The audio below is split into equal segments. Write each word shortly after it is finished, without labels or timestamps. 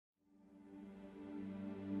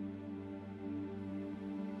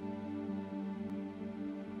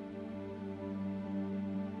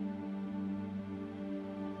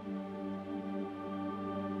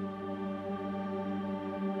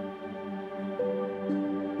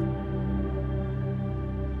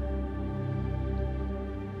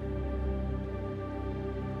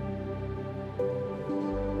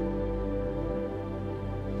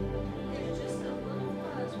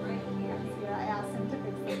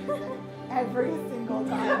every single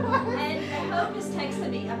time. And Hope just texted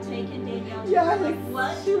me, I'm taking Danielle. Yeah, like,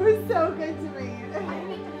 what? she was so good to me. I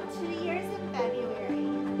mean, 2 years in February,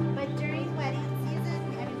 but during wedding season,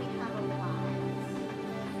 I mean, we have a lot.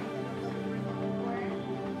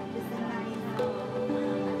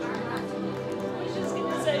 I was just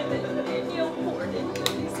gonna say that Danielle poured into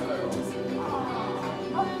these girls.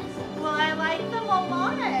 Well, I like them a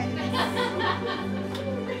lot.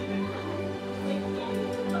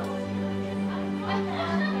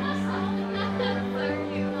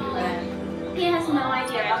 He has no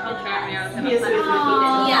idea about the dress.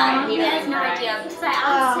 Yeah, He has no idea because I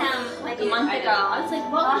asked him like a month ago. I was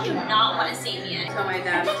like, "What would you not want to see me in?" So my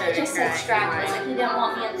dad I think he just said strapless. Like he didn't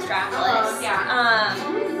want me in strapless. yeah.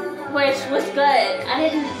 Which was good.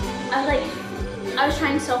 I was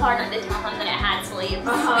trying so hard not to tell him that it had sleeves.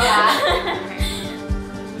 Yeah.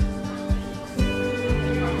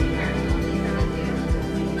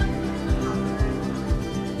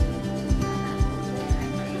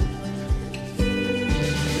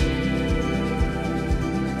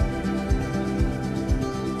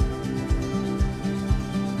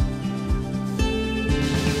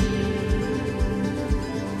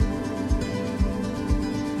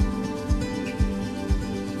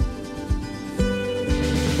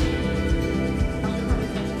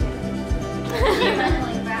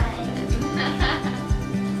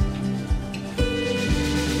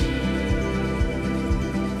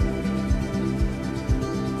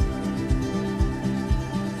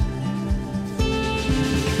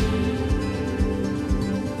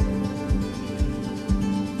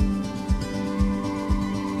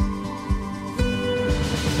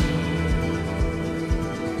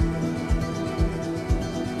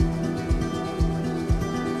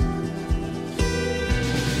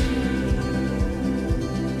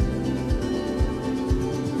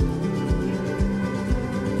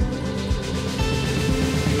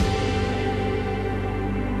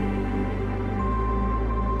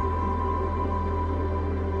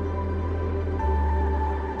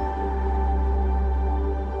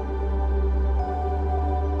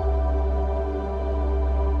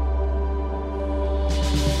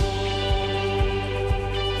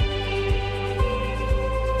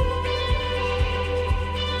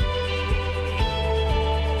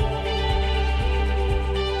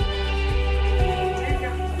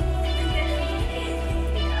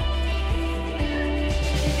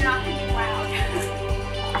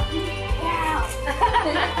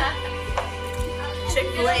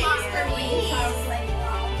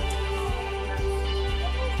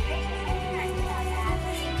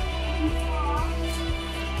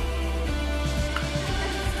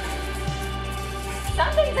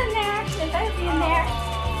 Something's in there. It better be in there.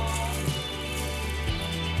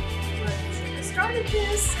 I started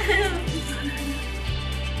this.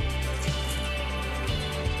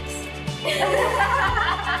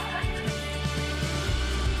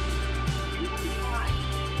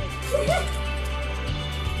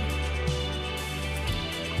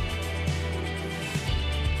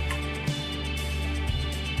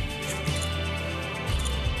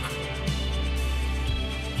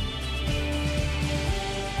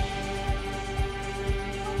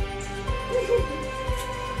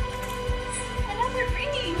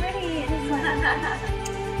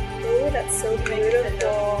 Ooh, that's so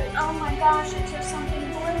beautiful. Oh my gosh, it took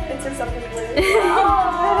something blue. It's in something blue.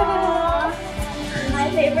 My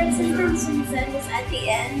favorite sentence he said was at the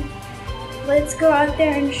end. Let's go out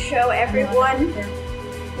there and show everyone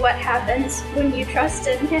what happens when you trust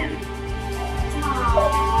in him.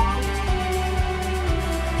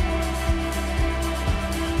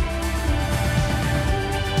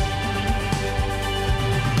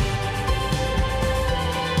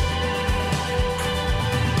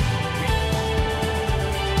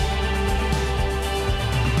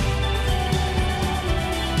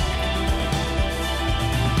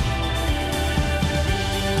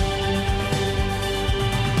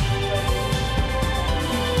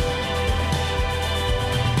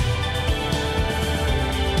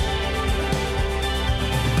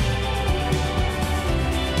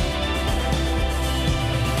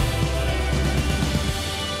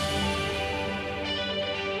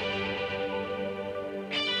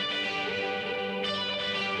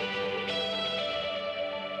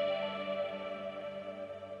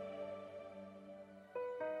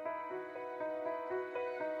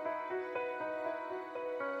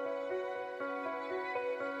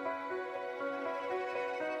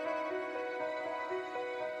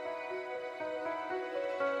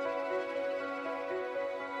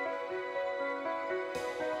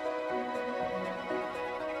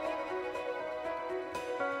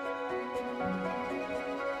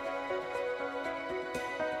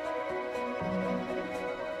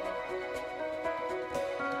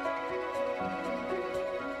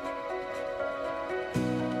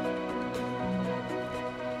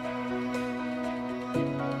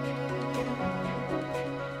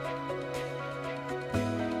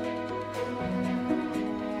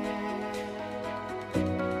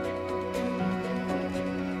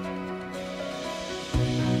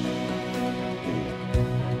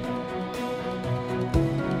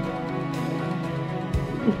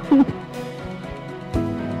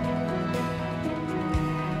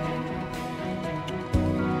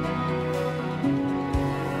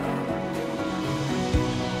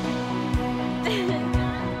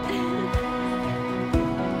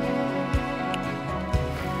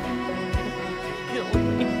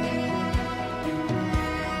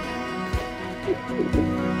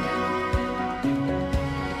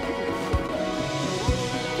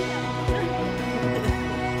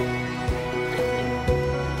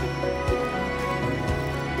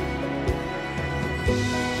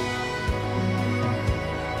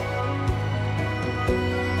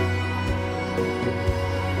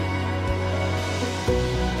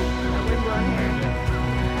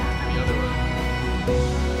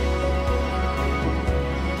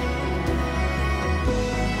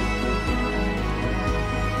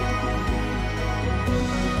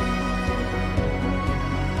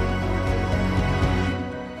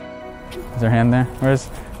 Is her hand there?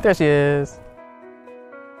 There she is.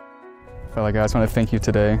 Fellow guys, I want to thank you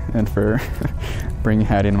today and for bringing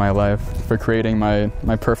Hattie into my life, for creating my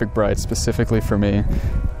perfect bride specifically for me,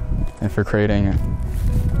 and for creating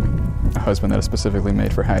a husband that is specifically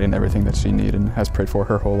made for Hattie and everything that she needs and has prayed for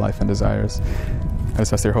her whole life and desires. I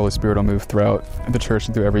just ask that your Holy Spirit will move throughout the church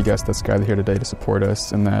and through every guest that's gathered here today to support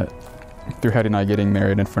us, and that through Hattie and I getting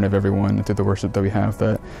married in front of everyone and through the worship that we have,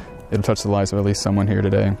 that it'll touch the lives of at least someone here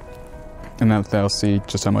today, and that they'll see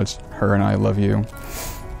just how much her and I love you.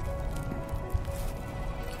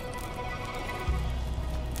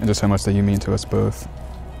 And just how much that you mean to us both.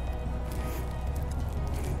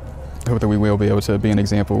 I hope that we will be able to be an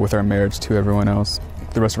example with our marriage to everyone else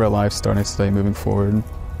the rest of our lives, starting today, moving forward.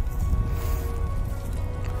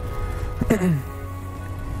 I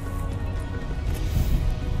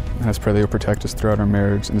just pray that you'll protect us throughout our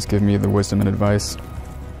marriage and just give me the wisdom and advice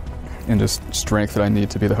and just strength that I need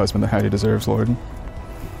to be the husband that Hattie deserves, Lord. And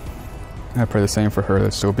I pray the same for her,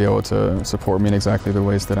 that she'll be able to support me in exactly the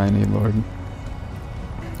ways that I need, Lord.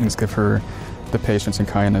 And just give her the patience and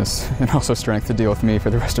kindness and also strength to deal with me for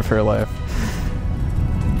the rest of her life.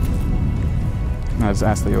 And I just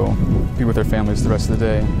ask that you'll be with their families the rest of the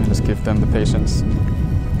day and just give them the patience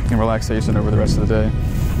and relaxation over the rest of the day.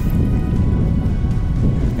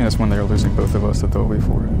 And it's when they're losing both of us that they'll be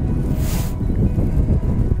for it.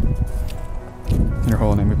 In your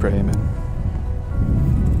holy name we pray, amen.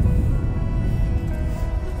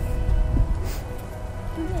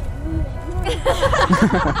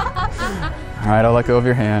 All right, I'll let go of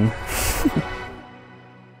your hand.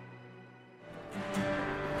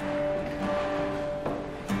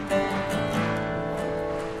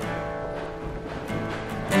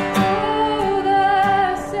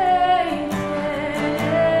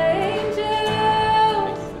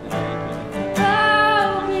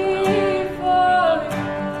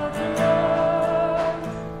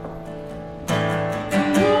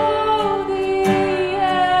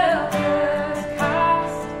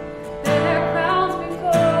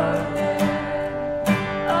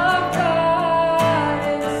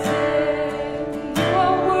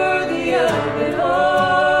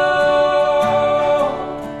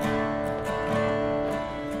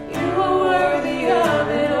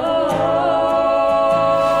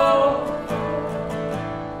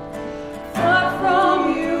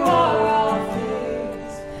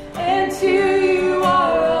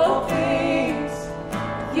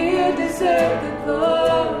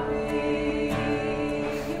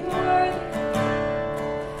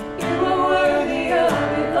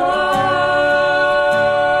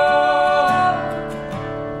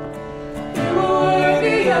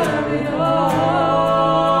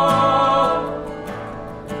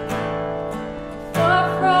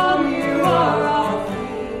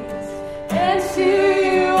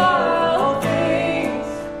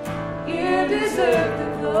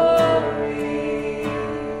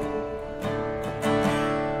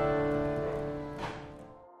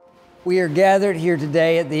 We are gathered here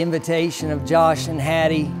today at the invitation of Josh and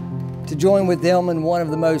Hattie to join with them in one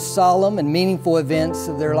of the most solemn and meaningful events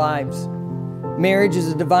of their lives. Marriage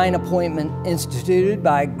is a divine appointment instituted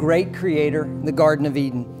by a great Creator in the Garden of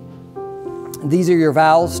Eden. These are your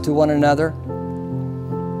vows to one another.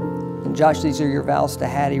 And Josh, these are your vows to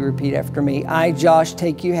Hattie. Repeat after me. I, Josh,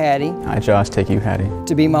 take you, Hattie. I, Josh, take you, Hattie.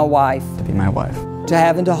 To be my wife. To be my wife. To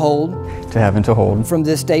have and to hold. To have and to hold. From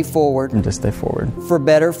this day forward. From this day forward. For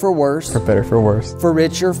better, for worse. For better, for worse. For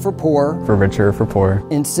richer, for poor. For richer, for poor.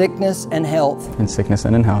 In sickness and health. In sickness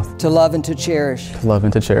and in health. To love and to cherish. To love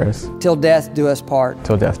and to cherish. Till death do us part.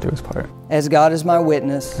 Till death do us part. As God is my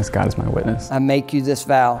witness. As God is my witness. I make you this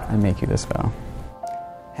vow. I make you this vow.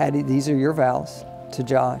 Hattie, these are your vows to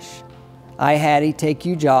Josh. I, Hattie, take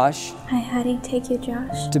you, Josh, I, Hattie, take you,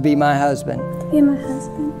 Josh, to be my husband, to be my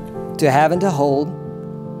husband, to have and to hold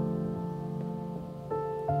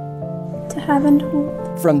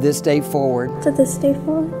from this day forward, to this day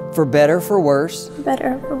forward, for better, for worse, for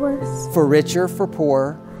better or for worse, for richer, for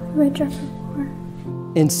poorer, for richer, for poor,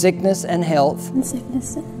 in sickness and health, in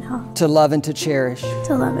sickness and health, to love and to cherish,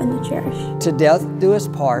 to love and to cherish, to death do us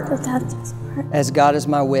part, till death do us part. as God is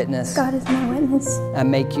my witness. God is my witness. I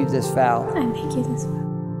make you this vow. I make you this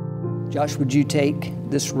vow. Josh, would you take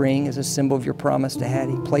this ring as a symbol of your promise to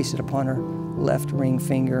Hattie? Place it upon her left ring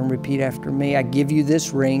finger and repeat after me. I give you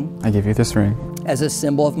this ring. I give you this ring as a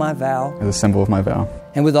symbol of my vow. as a symbol of my vow.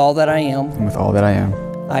 And with all that I am, And with all that I am,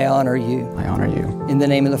 I honor you. I honor you. In the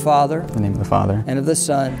name of the Father, In the name of the Father, and of the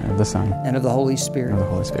Son, and of the Son, and of the Holy and Spirit. of the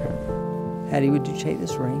Holy Spirit. Hattie, would you take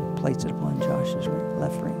this ring, place it upon Josh's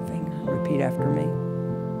left ring finger, repeat after me.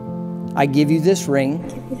 I give you this ring I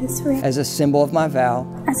give you this ring as a symbol of my vow.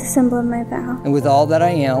 as a symbol of my vow. And with all that I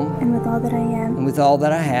am, And with all that I am, and with all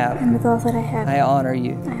that I have, and with all that I have, I honor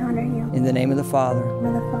you. I honor you. In the name of the Father, In the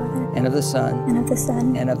name of the Father, and of the Son, and of the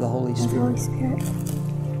Son, and of the Holy and of the Spirit. Holy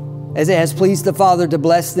Spirit. As it has pleased the Father to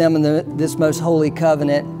bless them in this most holy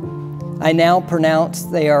covenant, I now pronounce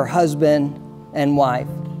they are husband and wife.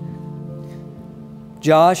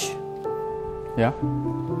 Josh, Yeah?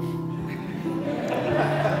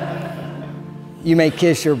 you may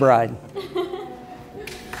kiss your bride.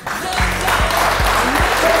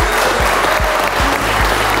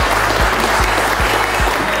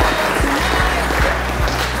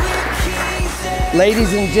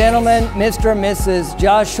 Ladies and gentlemen, Mr. and Mrs.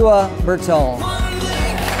 Joshua Bertone.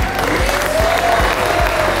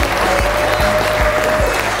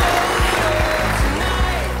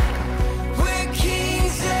 We're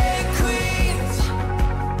kings and queens.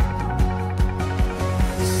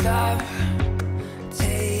 Stop,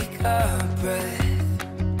 take a breath,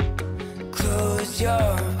 close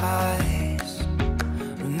your eyes,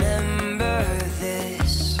 remember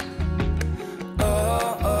this.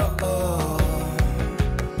 Oh, oh, oh,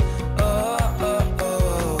 oh, oh,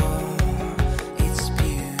 oh, it's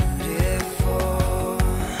beautiful.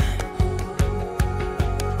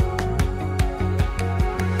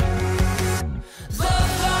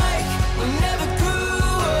 Love like we never grew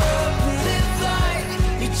up, live like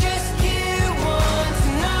you just get one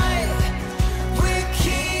tonight. We're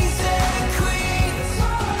kings and queens.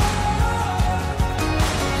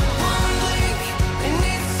 One blink and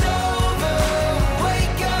it's over.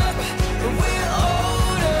 Wake up and we're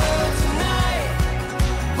older tonight.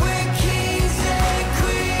 We're kings and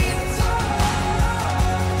queens.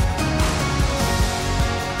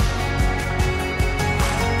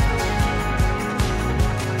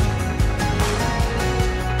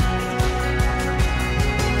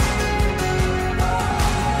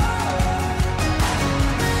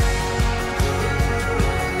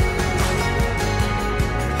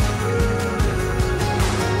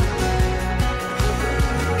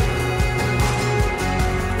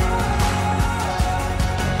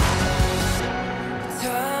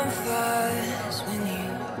 Time flies when you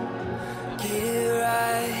get it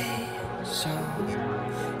right. So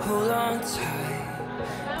hold on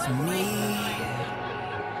tight to me.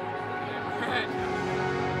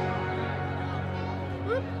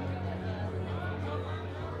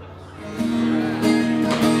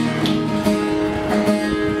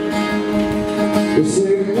 They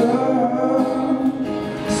say love,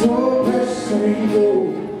 so precious and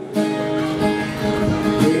gold.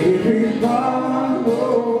 Every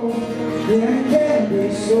bottle, then can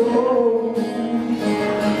be sold.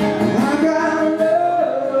 I got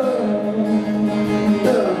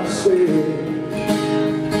love sweet,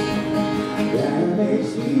 that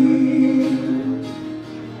makes me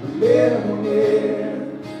a millionaire.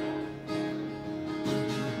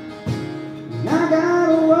 And I got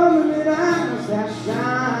a woman with eyes that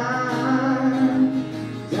shine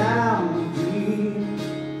down deep.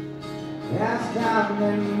 That's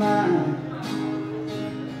diamond mine.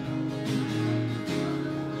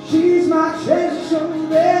 She's my treasure, so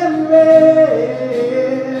very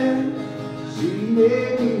rare. She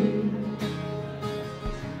made me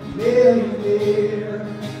a millionaire.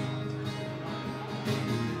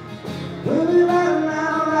 When we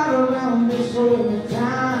right around this old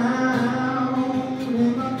town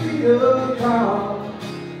in my beat-up car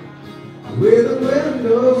with the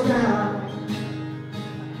windows down.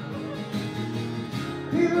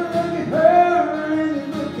 People look at her and they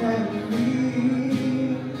look at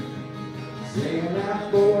me, saying that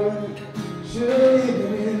boy should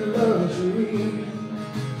live in luxury,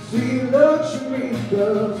 sweet luxury,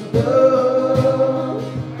 'cause love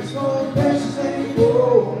is more precious than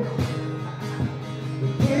gold.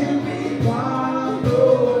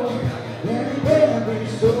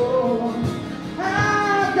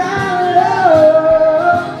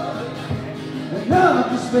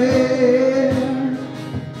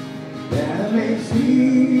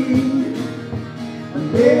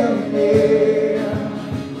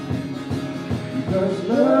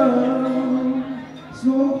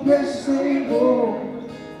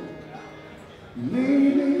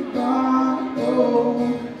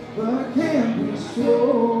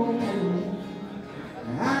 go.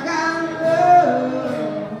 I got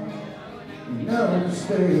love, no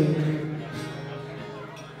mistake.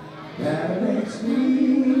 That makes me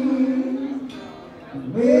a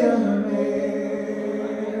millionaire.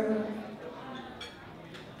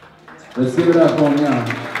 Let's give it up for me, y'all.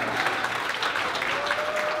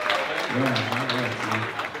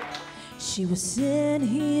 She was sent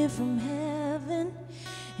here from heaven,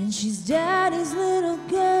 and she's Daddy's little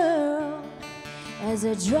girl. As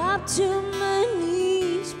I drop to my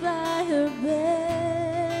knees by her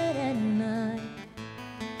bed at night,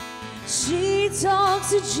 she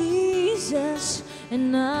talks to Jesus,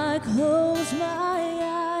 and I close my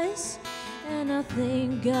eyes, and I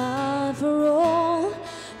thank God for all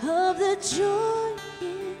of the joy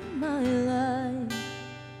in my life.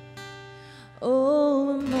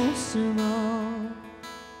 Oh, and most of all,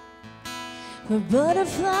 for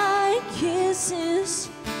butterfly kisses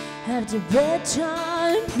after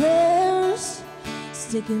bedtime prayers,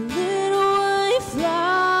 sticking little white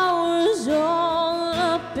flowers all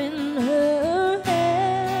up in her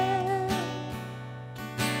hair.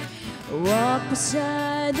 Walk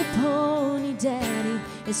beside the pony, Daddy,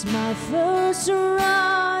 it's my first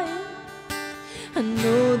ride. I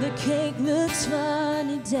know the cake looks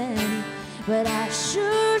funny, Daddy, but I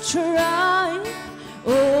sure try.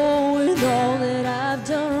 Oh, with all that I've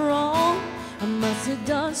done wrong, I must have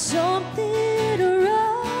done something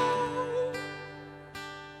right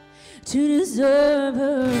to deserve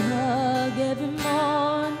her hug every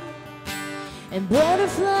morning and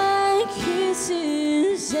butterfly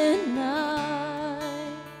kisses at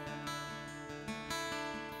night.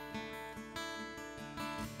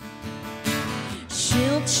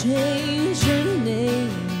 She'll change her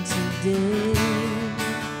name today.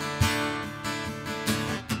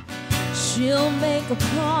 She'll make a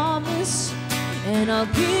promise, and I'll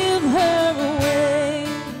give her away.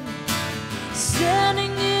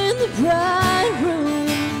 Standing in the bright room,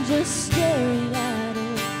 just staring at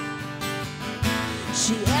her.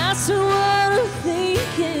 She asked me what I'm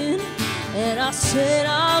thinking, and I said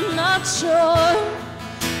I'm not sure.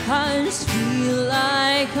 I just feel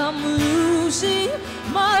like I'm losing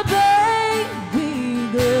my baby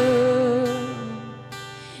girl.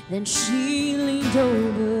 Then she leaned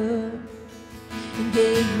over and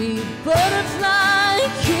gave me butterfly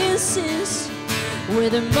kisses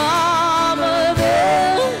with her mama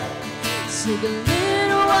there. Took a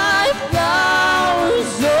little white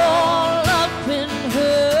flowers all up in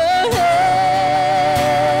her hair.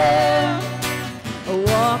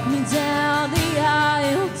 Walk me down the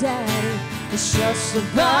aisle, Daddy, it's just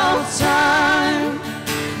about time.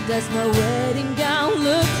 Does my wedding gown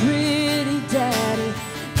look pretty, Daddy?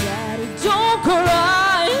 Daddy, don't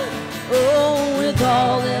cry. Oh, with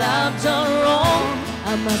all that I've done wrong,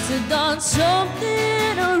 I must have done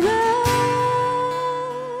something right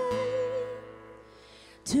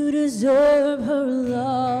to deserve her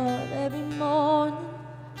love every morning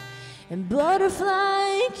and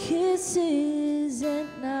butterfly kisses at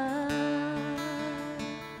night.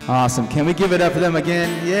 Awesome. Can we give it up for them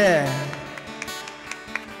again? Yeah.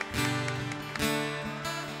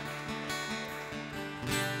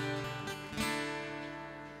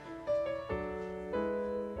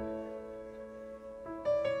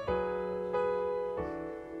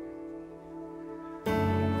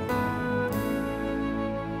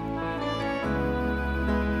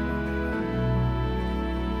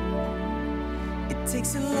 It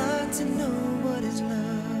takes a lot to know what is love.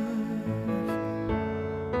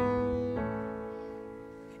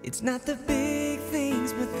 It's not the big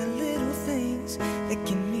things, but the little things that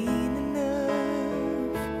can mean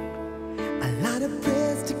enough. A lot of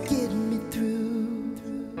prayers to get me through,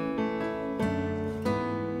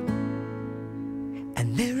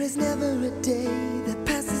 and there is never a day that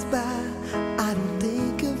passes by I don't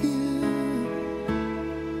think of you.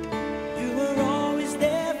 You were always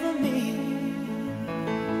there for me,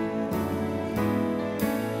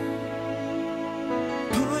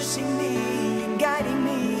 pushing me and guiding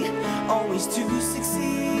me, always to succeed.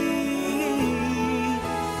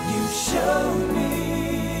 You showed me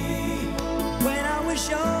when I was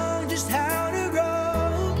young just how to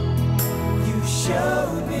grow. You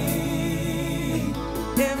showed me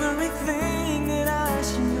everything that I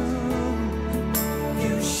should know.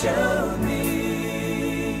 You showed me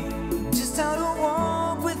just how to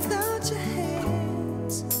walk without your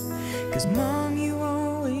hands, 'cause Mom, you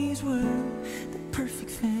always were the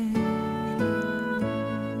perfect fan.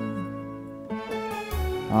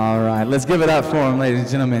 All right, let's give it up for him, ladies and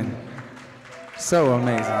gentlemen. So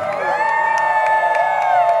amazing.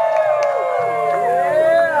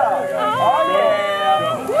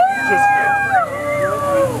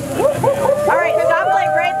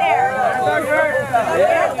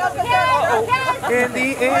 In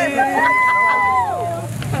the end.